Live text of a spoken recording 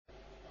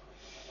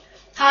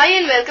Hi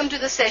and welcome to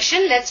the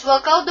session. Let's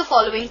work out the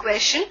following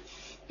question.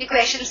 The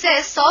question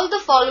says solve the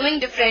following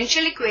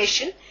differential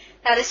equation,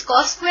 that is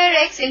cos square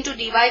x into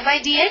dy by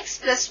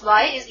dx plus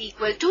y is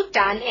equal to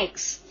tan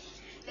x.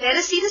 Let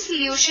us see the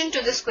solution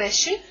to this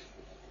question.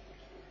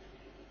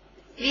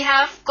 We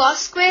have cos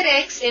square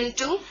x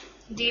into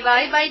dy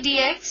by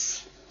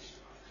dx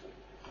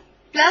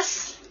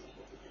plus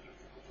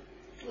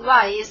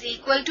y is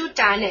equal to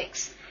tan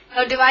x.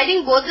 Now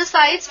dividing both the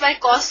sides by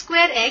cos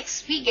square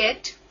x, we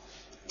get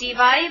dy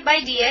by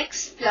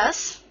dx plus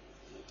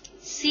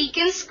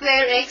secant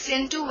square x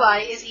into y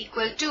is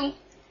equal to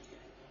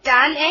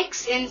tan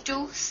x into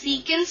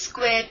secant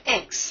square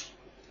x.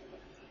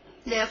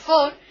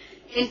 Therefore,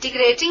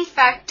 integrating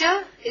factor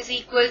is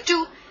equal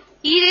to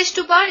e raised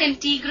to power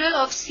integral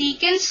of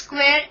secant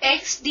square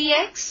x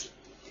dx,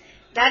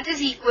 that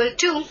is equal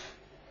to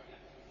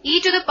e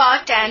to the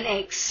power tan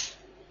x.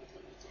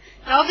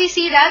 Now we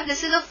see that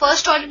this is a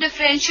first order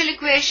differential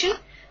equation.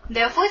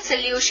 Therefore, its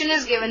solution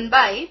is given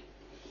by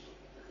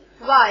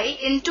y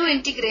into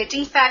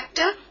integrating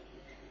factor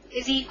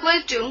is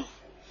equal to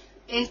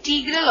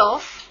integral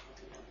of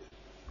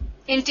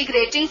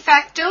integrating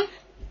factor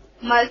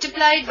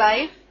multiplied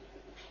by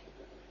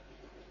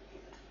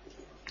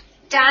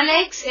tan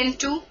x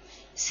into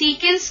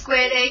secant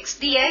square x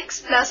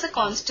dx plus a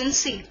constant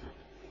c.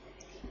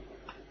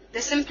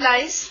 This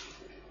implies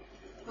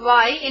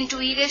y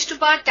into e raised to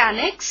power tan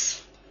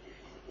x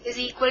is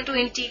equal to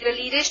integral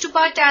e raised to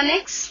power tan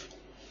x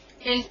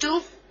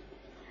into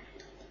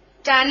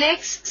tan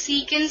x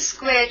secant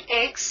square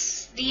x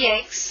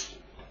dx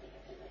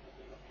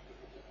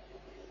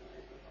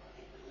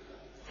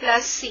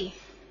plus c.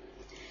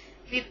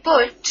 We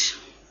put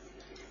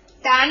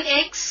tan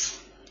x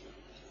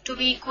to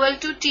be equal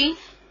to t.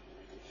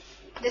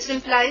 This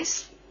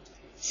implies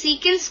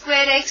secant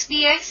square x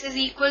dx is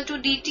equal to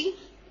dt.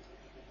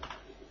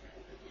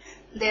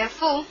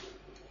 Therefore,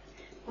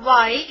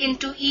 y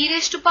into e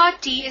raised to power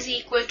t is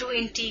equal to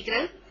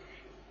integral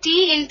t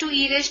into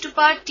e raised to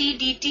power t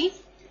dt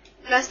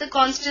plus the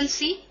constant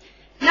c.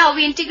 Now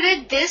we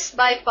integrate this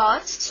by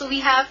parts. So we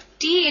have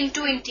t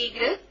into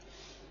integral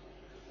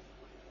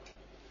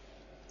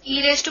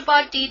e raised to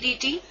power t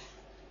dt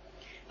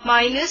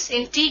minus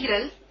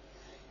integral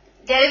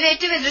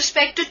derivative with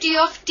respect to t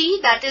of t,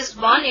 that is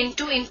 1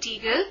 into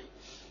integral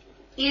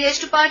e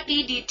raised to power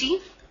t dt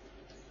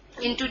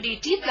into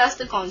dt plus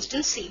the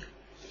constant c.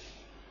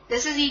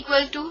 This is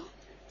equal to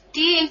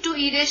t into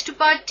e raised to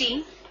power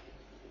t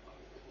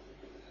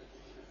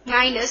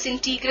minus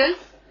integral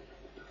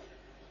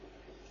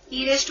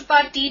e raised to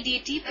power t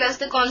dt plus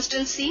the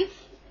constant c.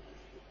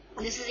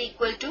 This is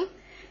equal to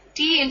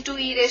t into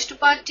e raised to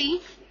power t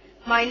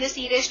minus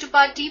e raised to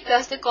power t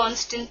plus the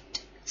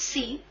constant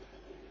c.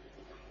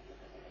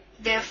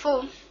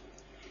 Therefore,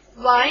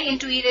 y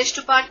into e raised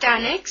to power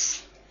tan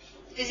x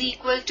is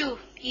equal to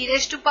e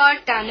raised to power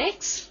tan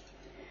x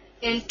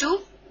into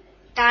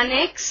tan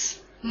x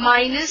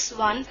minus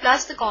 1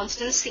 plus the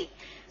constant c.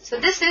 So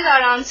this is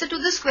our answer to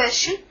this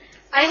question.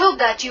 I hope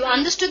that you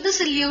understood the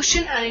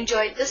solution and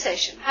enjoyed the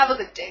session. Have a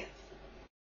good day.